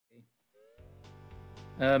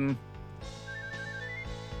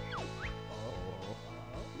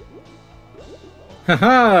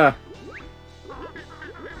Haha!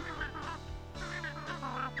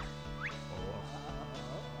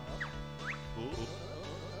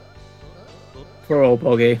 Poor old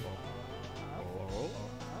Boggy.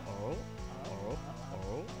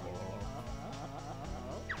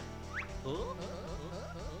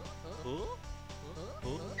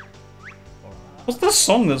 What's the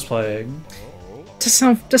song that's playing? Does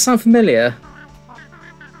sound familiar.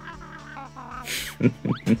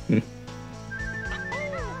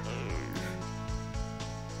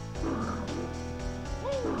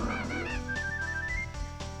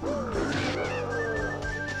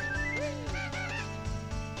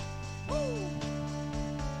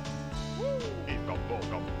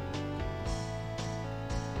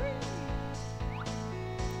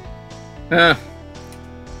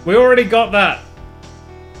 We already got that.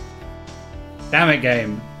 Damn it,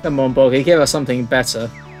 game. Come on, Boggy, give us something better.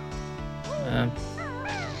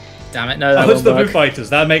 Damn it, no, that Oh, it's won't the work. Foo Fighters.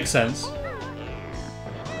 That makes sense.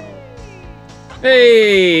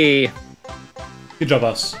 Hey! Good job,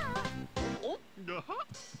 us.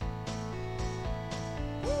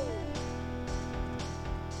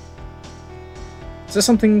 Is there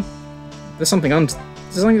something? There's something under.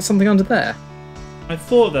 There's something under there. I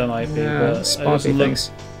thought there might be, Yeah, but I sparkly just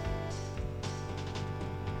things.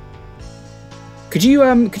 Could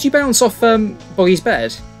you bounce off Boggy's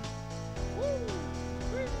bed?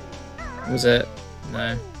 Was it?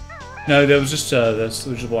 No. No, there was just this,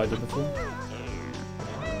 which is what I did before.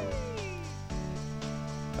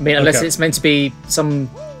 I mean, unless Okay. it's meant to be some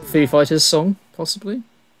Foo Fighters song, possibly.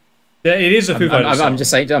 Yeah, it is a Foo Fighters song. I'm just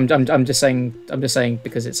saying. I'm just saying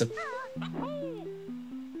because it's a.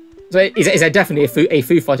 So is that definitely a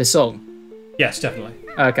Foo Fighters song? Yes, definitely.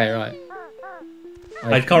 Okay, right.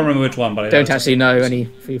 I can't remember which one, but I don't know actually know any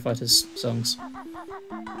Foo Fighters songs.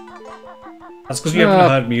 That's because you haven't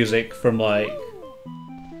heard music from like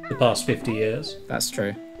the past 50 years. That's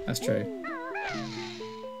true. That's true.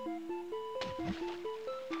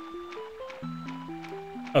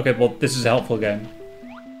 Okay, well, this is a helpful game.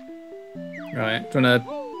 Right. Do you wanna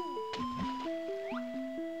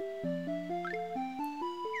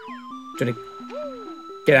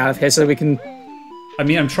get out of here so we can? I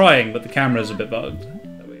mean, I'm trying, but the camera's a bit bugged.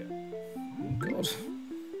 There we go. God.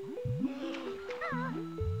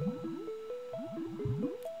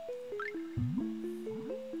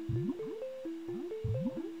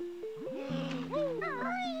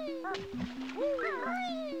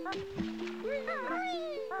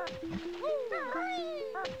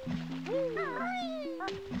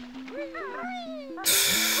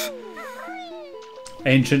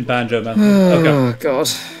 Ancient banjo method. Okay. Oh God.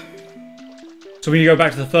 So we need to go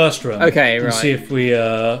back to the first room. Okay, and right. see if we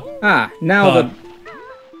Now can't-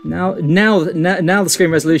 the screen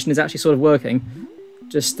resolution is actually sort of working.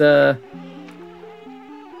 Just I'm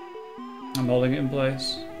holding it in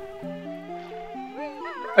place.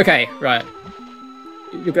 Okay, right.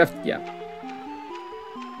 You're gonna have, yeah.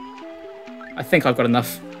 I think I've got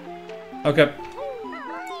enough. Okay.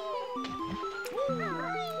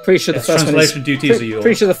 Pretty sure Yes, the first one is. translation duties are yours.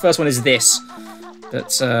 Pretty sure the first one is this,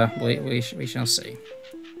 but we shall see.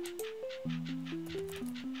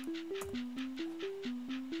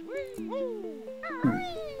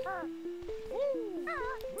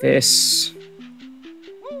 This.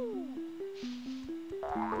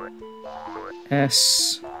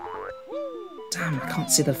 S. Damn, I can't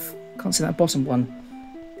see that bottom one.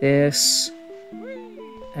 This.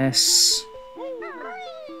 S.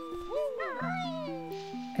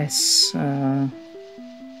 S.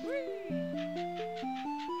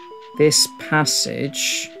 This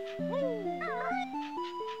passage.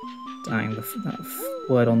 Dang, that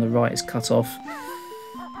word on the right is cut off.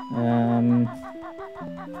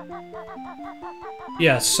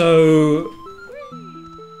 Yeah, so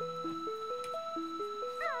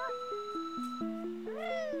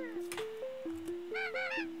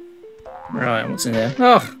Right, what's in there?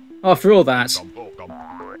 Oh, after all that.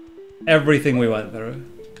 everything we went through.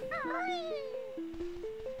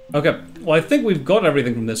 Okay, well, I think we've got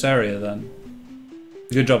everything from this area then.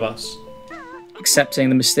 Good job, us. Accepting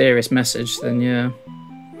the mysterious message, then yeah.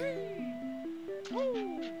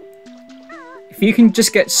 If you can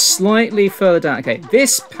just get slightly further down. Okay,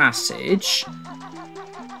 this passage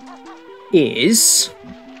is.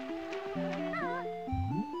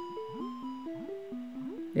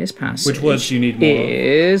 This passage. Which words do you need more of?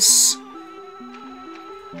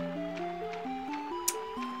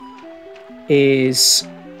 Is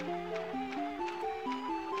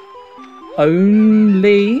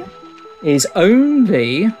only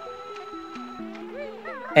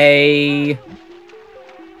a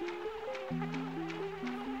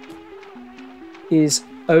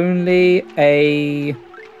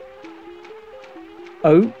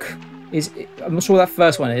oak? I'm not sure what that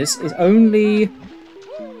first one is. Is only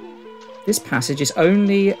this passage is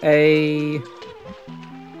only a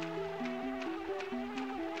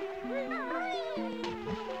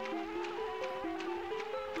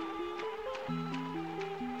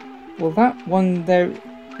well, that one there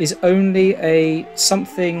is only a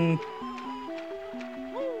something.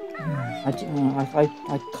 I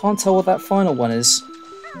can't tell what that final one is.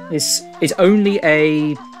 It's only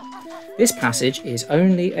a. This passage is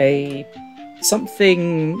only a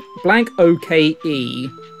something blank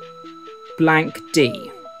OKE blank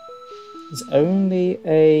D. It's only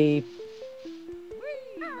a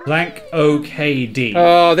blank OKD.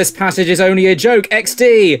 Oh, this passage is only a joke.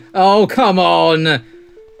 XD. Oh, come on.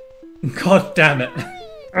 God damn it.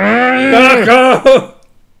 Go!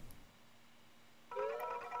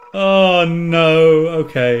 Oh no.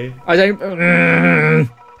 Okay. I don't.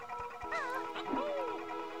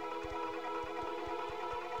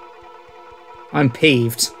 I'm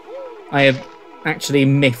peeved. I have actually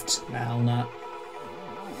miffed Malnut.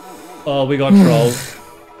 Oh, we got trolled.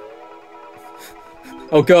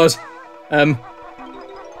 Oh god.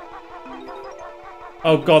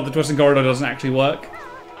 Oh god, the twisting corridor doesn't actually work.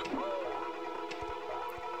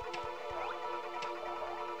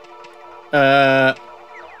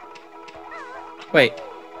 Wait.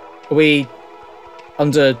 Are we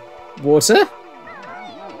under water?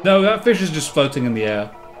 No, that fish is just floating in the air.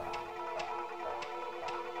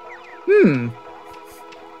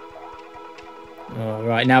 All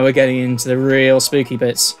right, now we're getting into the real spooky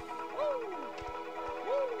bits.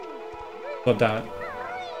 God damn it.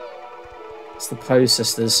 It's the Pose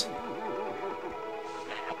Sisters.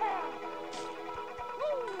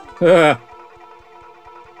 Ugh.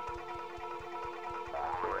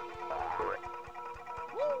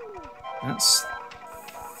 That's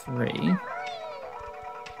 3.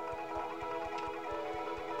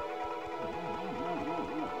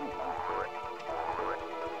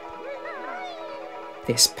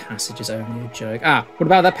 This passage is only a joke. Ah, what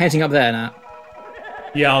about that painting up there, Nat?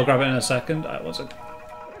 Yeah, I'll grab it in a second. I was a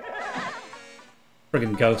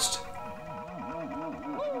friggin' ghost.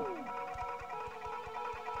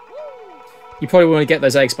 You probably want to get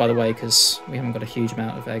those eggs, by the way, because we haven't got a huge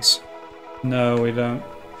amount of eggs. No, we don't.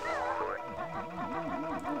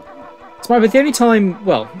 It's probably the only time,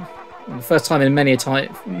 well, the first time in many a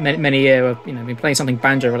year, I've been playing something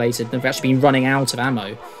banjo related, and I've actually been running out of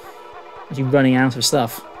ammo. Actually running out of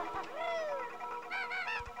stuff.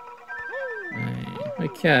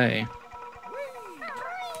 Okay.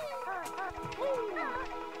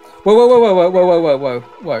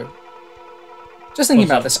 Whoa. Just thinking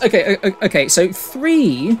about this. Okay, so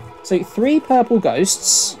three purple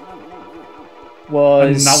ghosts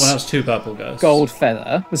was and that one has 2 purple ghosts. Gold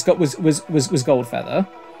feather. Was gold feather.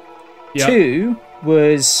 Yep. 2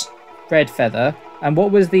 was red feather. And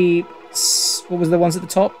what was the ones at the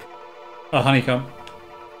top? A honeycomb.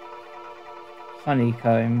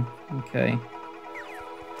 Honeycomb. Okay.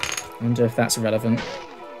 I wonder if that's relevant.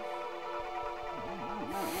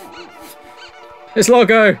 It's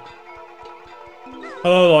Logo!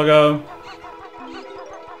 Hello, Logo.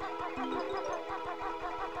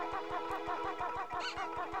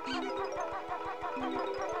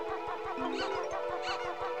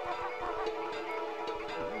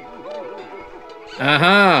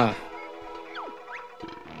 Aha!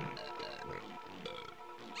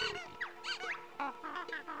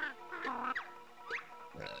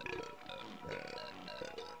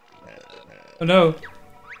 Oh no.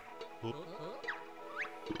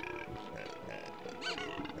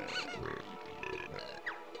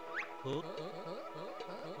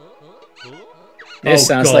 This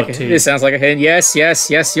sounds like a hint.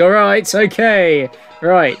 Yes, you're right. Okay.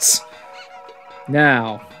 Right.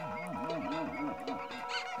 Now.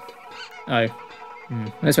 Oh.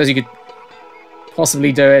 I suppose you could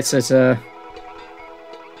possibly do it at a...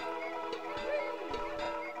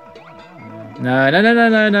 No.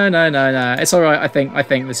 It's alright, I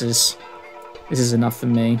think this is enough for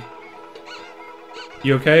me.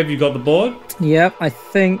 You okay? Have you got the board? Yep, I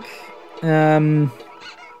think...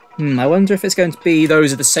 I wonder if it's going to be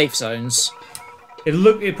those are the safe zones.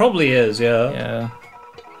 It probably is, yeah. Yeah.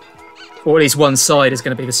 Or at least one side is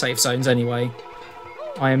going to be the safe zones anyway.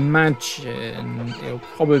 I imagine it'll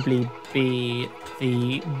probably be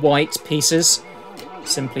the white pieces,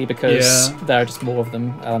 simply because there are just more of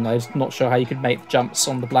them. I'm not sure how you could make jumps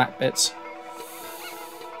on the black bits.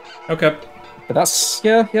 Okay. But that's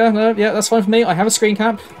that's fine for me. I have a screen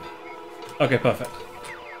cap. Okay, perfect.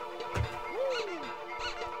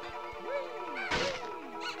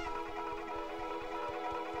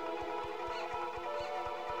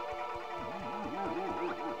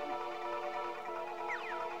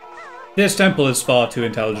 This temple is far too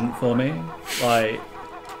intelligent for me. Like,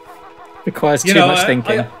 Requires too much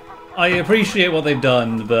thinking. I appreciate what they've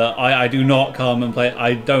done, but I do not come and play.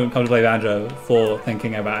 I don't come to play Banjo for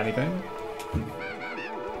thinking about anything.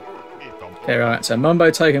 Okay, right. So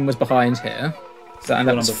Mumbo Token was behind here. So that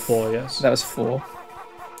Door was number 4, yes. That was 4.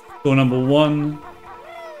 Door number 1.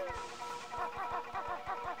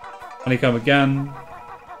 Honeycomb again.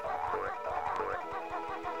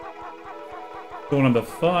 Door number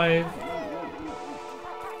 5.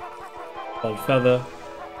 Gold feather.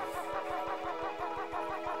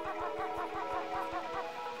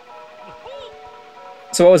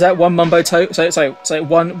 So what was that? One Mumbo Token. So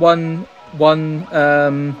one.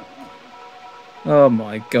 Oh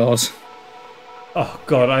my god. Oh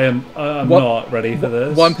god, I'm not ready for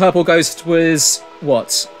this. One purple ghost was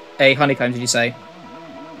what? A honeycomb, did you say?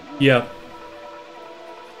 Yeah.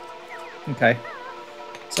 Okay.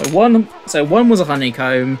 So one was a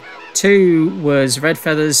honeycomb, 2 was red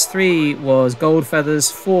feathers, 3 was gold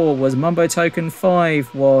feathers, 4 was Mumbo Token,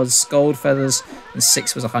 5 was gold feathers, and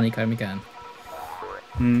 6 was a honeycomb again.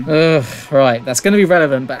 Right, that's going to be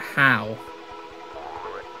relevant, but how?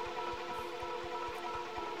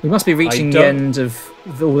 We must be reaching the end of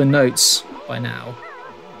all the notes by now.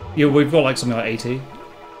 Yeah, we've got like something like 80.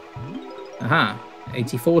 Aha,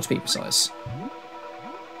 84 to be precise.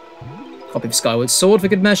 Copy of Skyward Sword for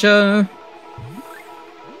good measure.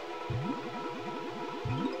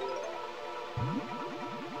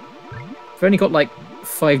 We've only got like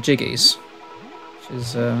 5 Jiggies, which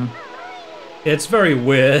is It's very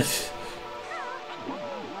weird.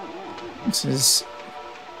 This is.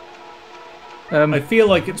 I feel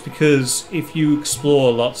like it's because if you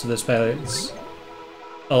explore lots of this place,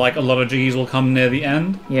 like a lot of Jiggies will come near the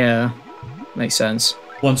end. Yeah, makes sense.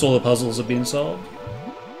 Once all the puzzles have been solved.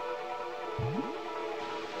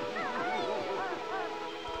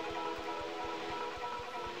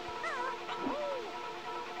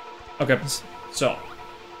 Okay, so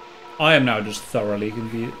I am now just thoroughly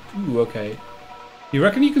confused. Ooh, okay. You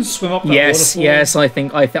reckon you can swim up that waterfall? Yes. I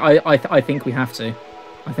think we have to.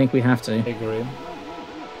 I think we have to. I agree.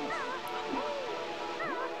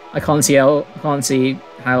 I can't see how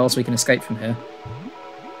else we can escape from here.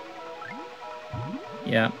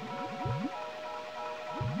 Yeah.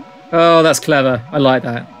 Oh, that's clever. I like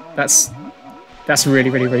that. That's really,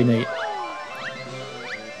 really, really neat.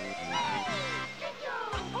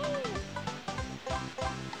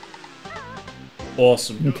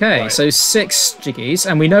 Awesome. Okay, right. so 6 Jiggies,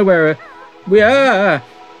 and we know where we are.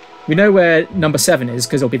 We know where number 7 is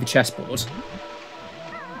because it'll be the chessboard.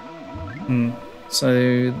 So,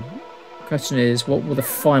 the question is, what will the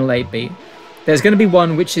final 8 be? There's going to be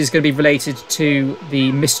one which is going to be related to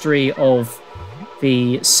the mystery of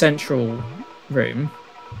the central room.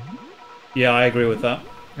 Yeah, I agree with that.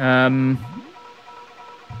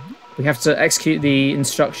 We have to execute the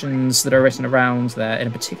instructions that are written around there in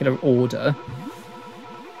a particular order.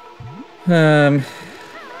 And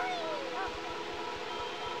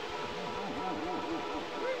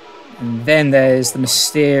then there's the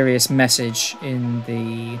mysterious message in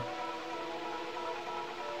the...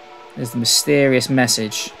 There's the mysterious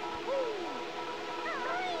message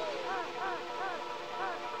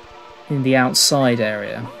in the outside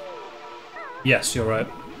area. Yes, you're right.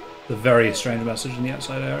 The very strange message in the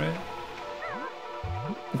outside area.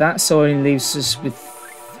 That so only leaves us with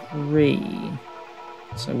 3.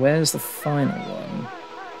 So where's the final one?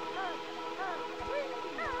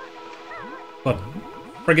 What?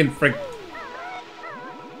 Friggin' frig.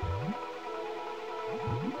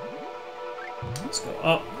 Let's go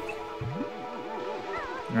up.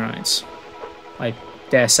 Right. I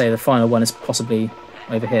dare say the final one is possibly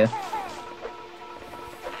over here.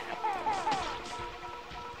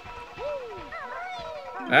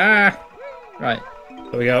 Ah! Right.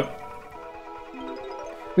 There we go.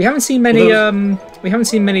 We haven't seen many, we haven't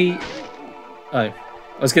seen many... Oh. I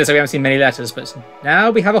was going to say we haven't seen many letters, but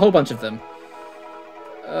now we have a whole bunch of them.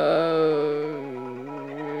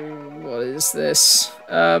 What is this?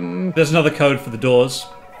 There's another code for the doors.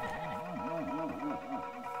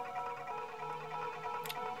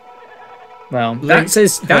 Well, that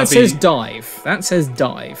says dive. That says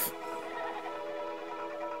dive.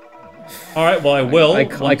 All right. Well, I will. I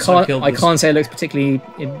can't say it looks particularly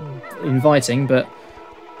inviting, but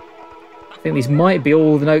I think these might be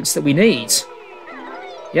all the notes that we need.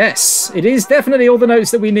 Yes, it is definitely all the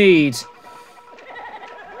notes that we need.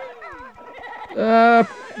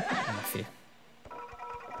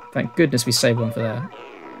 Thank goodness we saved one for that.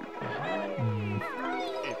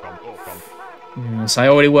 Yes, I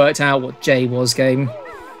already worked out what J was, game.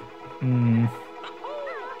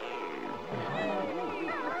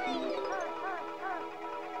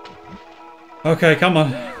 Okay, come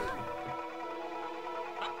on.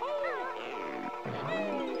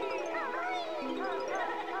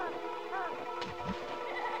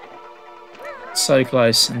 So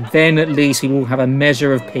close. And then at least we will have a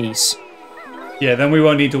measure of peace. Yeah, then we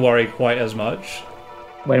won't need to worry quite as much.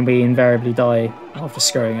 When we invariably die after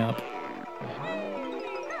screwing up.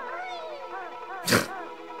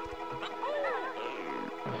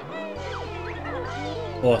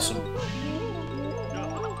 Awesome.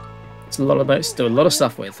 It's a lot of those. Do a lot of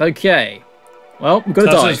stuff with. Okay. Well, we've got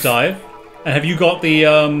to So dive. let's dive. And have you got the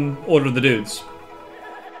Order of the Dudes? Do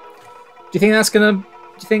you think that's gonna? Do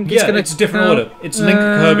you think it's Yeah, gonna? it's a different order. It's Link,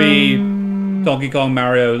 Kirby, Donkey Kong,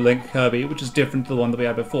 Mario, Link, Kirby, which is different to the one that we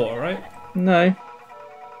had before, right? No.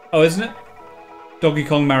 Oh, isn't it? Donkey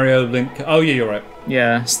Kong, Mario, Link. Oh, yeah, you're right.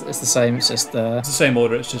 Yeah, it's the same. It's just It's the same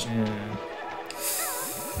order. It's just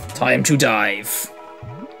time to dive.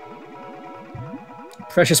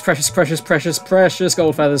 Precious, precious, precious, precious, precious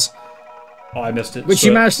gold feathers. oh, I missed it. Which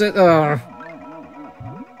you managed to.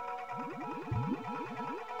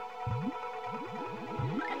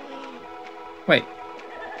 Wait.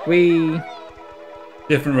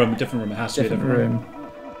 Different room. Different room. It has to be a different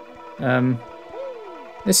room.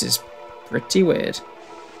 This is pretty weird.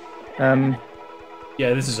 Yeah,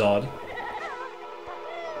 this is odd.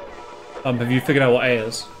 Have you figured out what A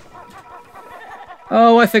is?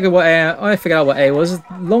 Oh, I figured out what A was a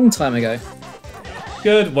long time ago.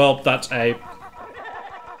 Good. Well, that's A.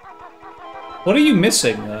 What are you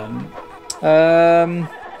missing then? I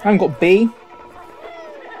haven't got B.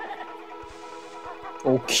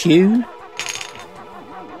 Or Q.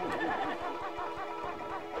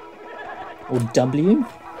 Or W.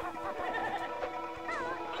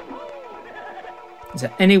 Is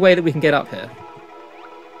there any way that we can get up here?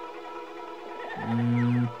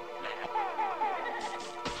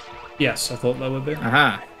 Yes, I thought that would be.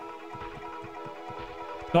 Aha.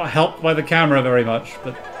 Not helped by the camera very much,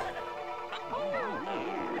 but...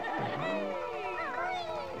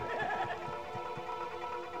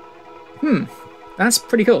 That's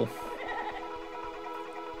pretty cool.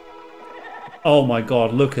 Oh my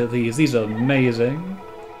god, look at these. These are amazing.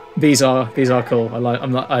 These are cool. I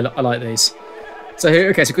like these. So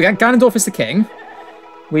okay, so Ganondorf is the king.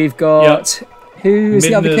 We've got who is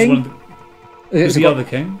the other king? Who's the other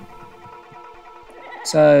king?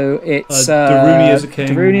 So it's Darunia is a king.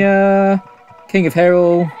 Darunia, King of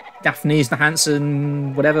Hyrule, Daphne's the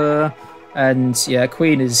handsome, whatever, and yeah,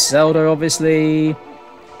 Queen is Zelda, obviously.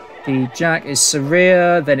 The Jack is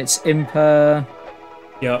Saria, then it's Impa.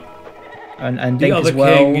 Yep. And the Link other as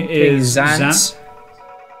well. king is Zant.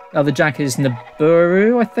 The other Jack is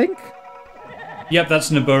Naburu, I think. Yep,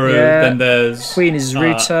 that's Naburu. Yeah. Then there's Queen is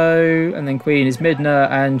Ruto, and then Queen is Midna,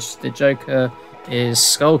 and the Joker is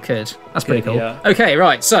Skull Kid. That's pretty cool. Yeah. Okay,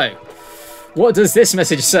 right, so what does this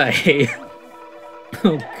message say?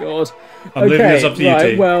 Oh god. I'm leaving this up to you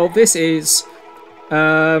two. Well, this is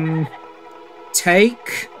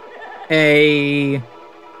take a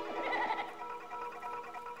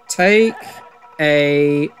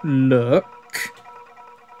look.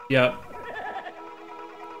 Yep.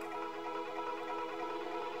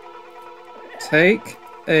 Take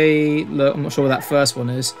a look. I'm not sure what that first one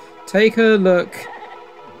is. Take a look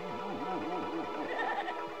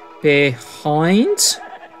behind.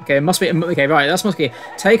 Okay, it must be. Okay, right. That must be.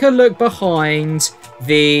 Take a look behind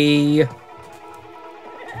the.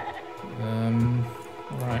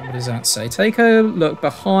 Right. What does that say? Take a look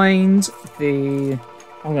behind the.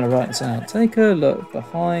 I'm gonna write this out. Take a look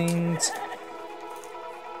behind.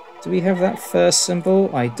 Do we have that first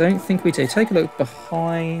symbol? I don't think we do. Take a look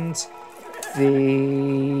behind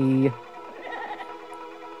the.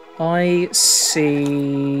 I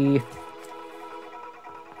see.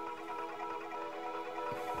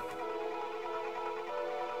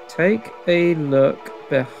 Take a look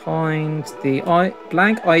behind the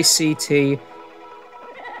blank ICT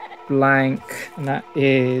blank, and that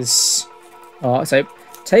is. So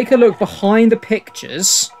take a look behind the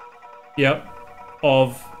pictures. Yep.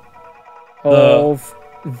 Of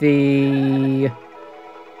the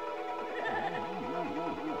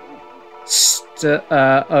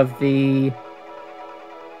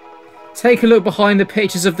take a look behind the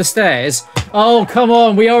pictures of the stairs. Oh, come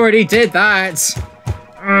on, we already did that.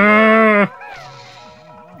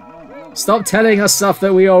 Stop telling us stuff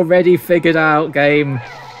that we already figured out, game.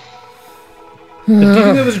 Do you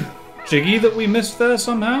think there was Jiggy that we missed there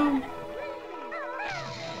somehow?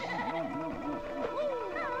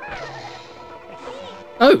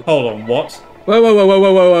 Oh! Hold on, what? Whoa, whoa, whoa, whoa,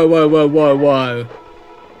 whoa, whoa, whoa, whoa, whoa, whoa.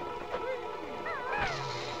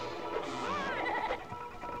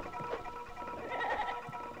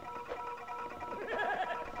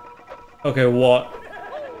 Okay, what?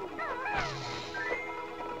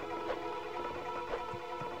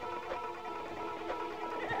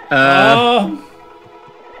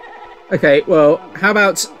 Okay, well, how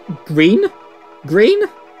about green? Green?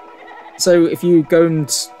 So if you go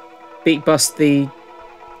and beat bust the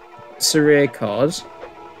Surreal card.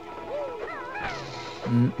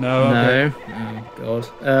 No, okay. No. Oh,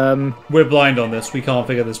 God. We're blind on this. We can't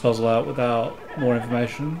figure this puzzle out without more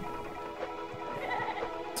information.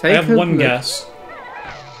 I have one guess,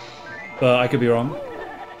 but I could be wrong.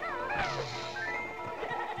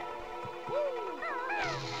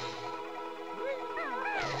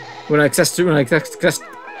 When I test. Ooh,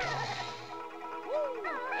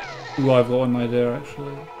 I've got one idea,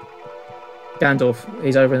 actually. Gandalf,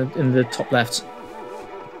 he's over in the top left.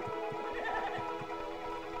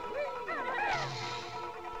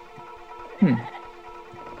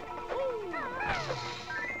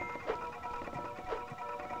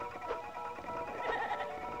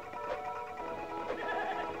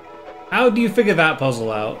 How do you figure that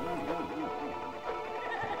puzzle out?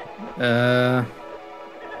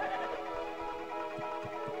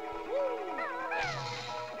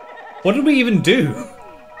 What did we even do?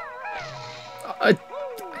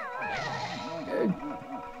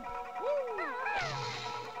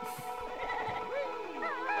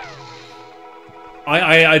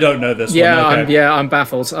 I don't know this one. Okay. I'm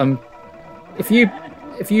baffled. If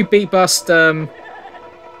you beat bust